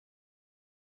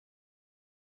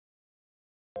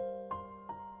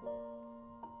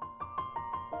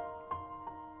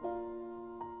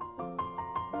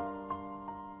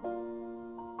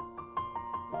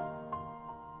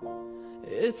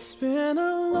It's been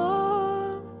a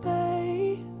long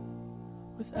day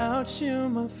without you,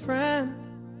 my friend,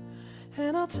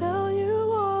 and I'll tell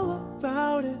you all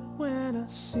about it when I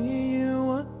see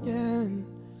you again.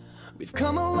 We've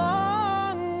come a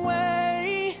long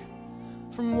way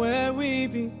from where we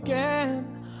began.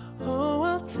 Oh,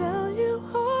 I'll tell you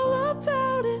all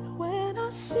about it when I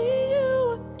see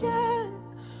you again.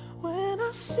 When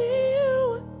I see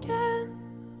you again.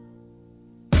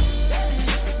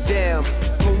 Damn,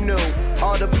 who knew?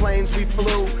 All the planes we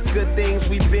flew, good things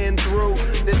we've been through.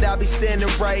 That I'll be standing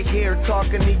right here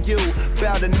talking to you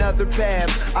about another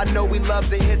path. I know we love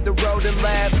to hit the road and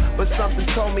laugh, but something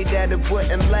told me that it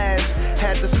wouldn't last.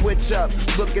 Had to switch up,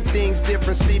 look at things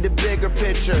different, see the bigger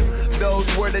picture. Those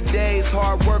were the days,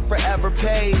 hard work forever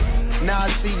pays. Now I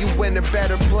see you in a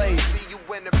better place.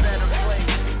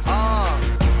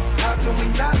 How can we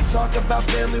not talk about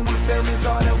family when family's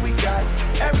all that we got?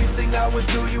 Everything I would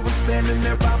do, you were standing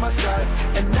there by my side,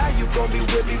 and now you gon' be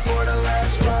with me for the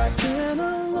last ride. It's been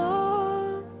a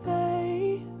long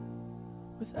day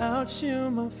without you,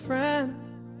 my friend,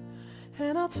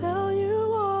 and I'll tell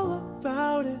you all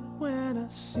about it when I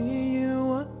see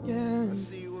you again.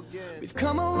 We've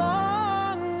come a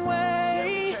long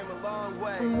way,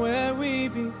 from where we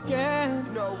began.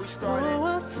 You know we started. Oh,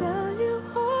 I'll tell you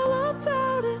all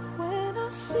about it when I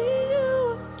see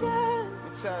you again.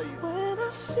 Let me tell you. When I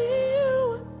see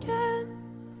you again.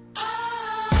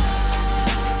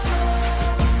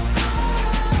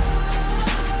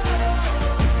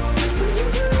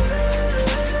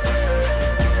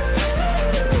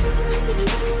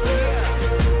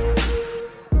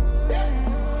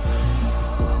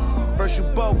 First you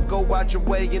both go out your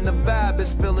way and the vibe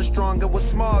is feeling stronger. What's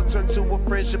small turn to a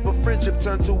friendship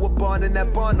turn to a bond, and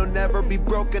that bond will never be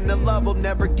broken. The love will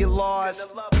never get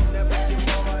lost.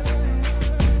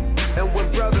 And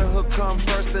when brotherhood come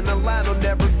first, then the line will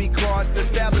never be crossed.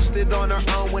 Established it on our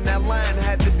own when that line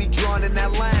had to be drawn, and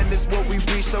that line is what we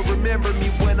reach. So remember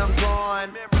me when I'm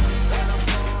gone.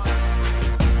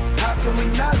 How can we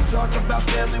not talk about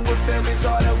family when family's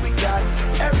all that we got?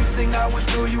 Everything I went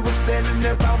through, you were standing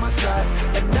there by my side,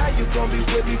 and now you gon' be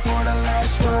with me for the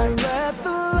last ride. Let the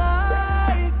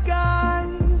light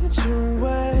guide your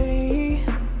way.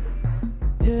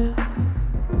 Yeah.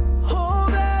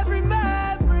 Hold every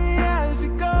memory as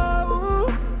you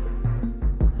go,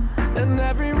 and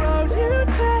every road you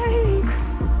take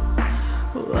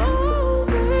will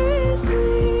always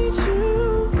lead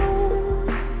you home.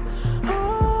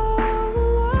 Oh,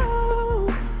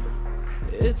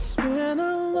 it's been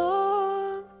a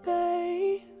long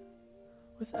day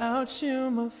without you,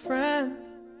 my friend,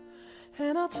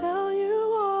 and I'll tell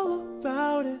you all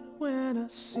about it when I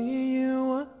see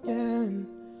you again.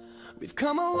 We've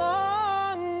come a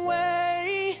long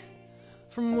way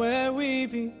from where we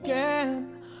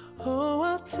began. Oh,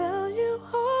 I'll tell you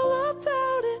all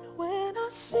about it when I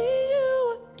see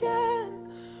you again.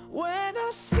 When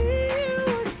I see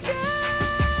you again.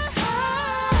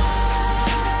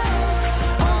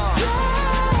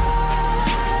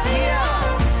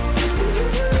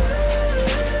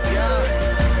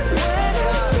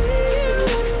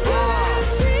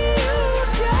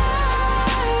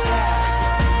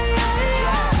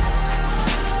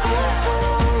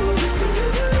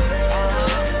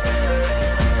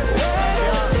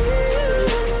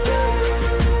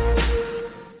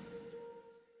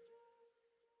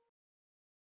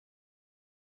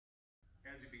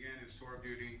 As he began his tour of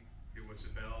duty, it was the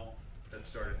bell that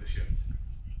started the shift.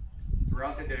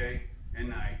 Throughout the day and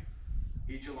night,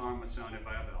 each alarm was sounded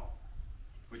by a bell,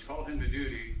 which called him to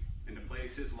duty and to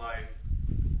place his life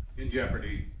in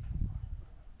jeopardy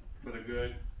for the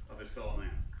good of his fellow man.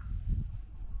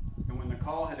 And when the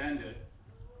call had ended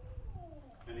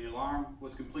and the alarm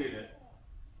was completed,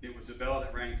 it was the bell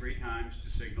that rang 3 times to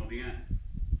signal the end.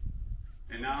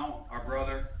 And now our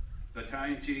brother,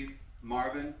 Battalion Chief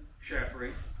Marvin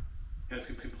Shaffrey, has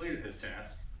completed his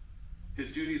task.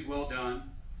 His duty is well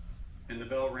done, and the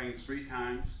bell rings 3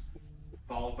 times,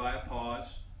 followed by a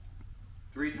pause,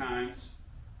 3 times,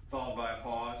 followed by a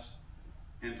pause,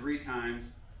 and 3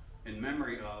 times in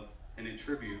memory of and in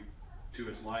tribute to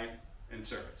his life and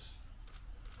service.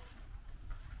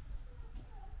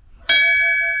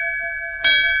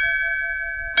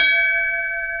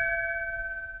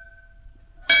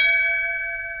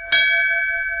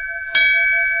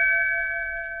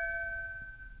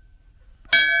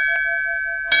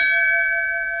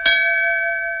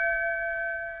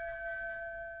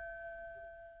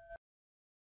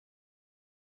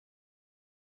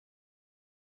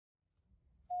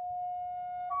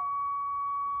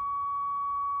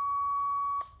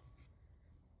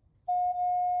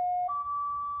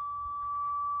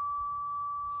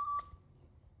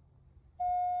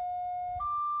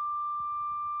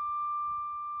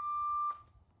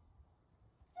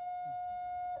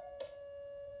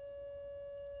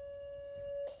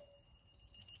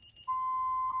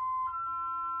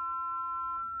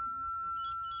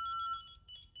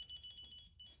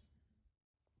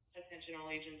 Attention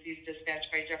all agencies dispatched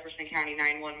by Jefferson County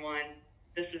 911.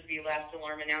 This is the last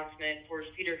alarm announcement for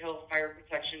Cedar Hill Fire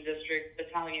Protection District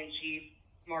Battalion Chief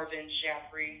Marvin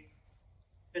Shaffrey.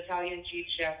 Battalion Chief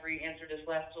Shaffrey answered his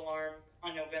last alarm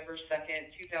on November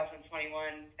 2nd, 2021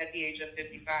 at the age of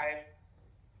 55.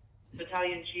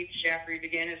 Battalion Chief Shaffrey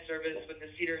began his service with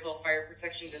the Cedar Hill Fire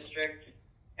Protection District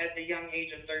at the young age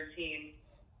of 13.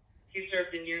 He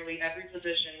served in nearly every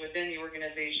position within the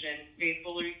organization,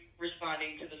 faithfully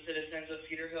responding to the citizens of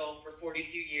Cedar Hill for 42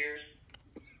 years.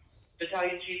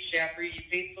 Battalion Chief Shaffrey, you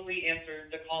faithfully answered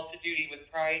the call to duty with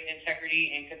pride,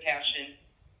 integrity, and compassion.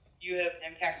 You have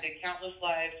impacted countless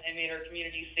lives and made our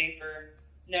community safer,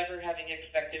 never having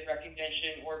expected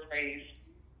recognition or praise.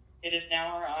 It is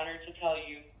now our honor to tell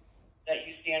you that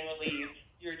you stand relieved.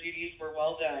 Your duties were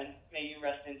well done. May you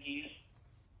rest in peace.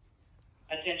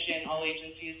 Attention all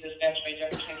agencies dispatched by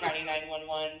Jefferson County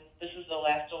 911. This is the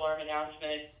last alarm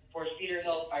announcement for Cedar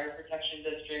Hill Fire Protection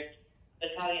District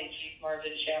Battalion Chief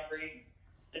Marvin Shaffrey.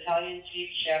 Battalion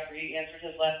Chief Shaffrey answered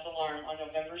his last alarm on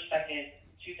November 2nd,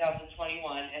 2021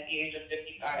 at the age of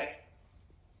 55.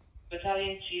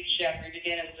 Battalion Chief Shaffrey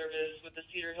began his service with the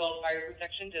Cedar Hill Fire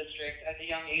Protection District at the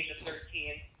young age of 13.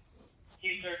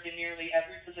 He served in nearly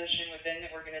every position within the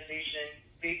organization,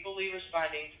 faithfully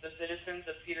responding to the citizens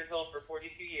of Cedar Hill for 42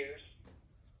 years.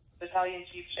 Battalion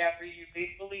Chief Shaffrey, you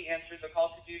faithfully answered the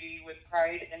call to duty with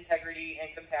pride, integrity, and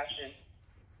compassion.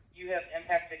 You have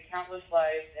impacted countless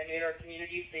lives and made our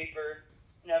community safer,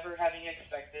 never having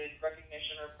expected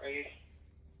recognition or praise.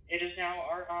 It is now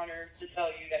our honor to tell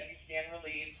you that you stand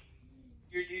relieved.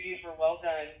 Your duties were well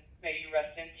done. May you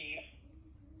rest in peace.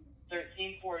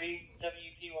 1340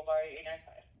 WPY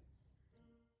 895.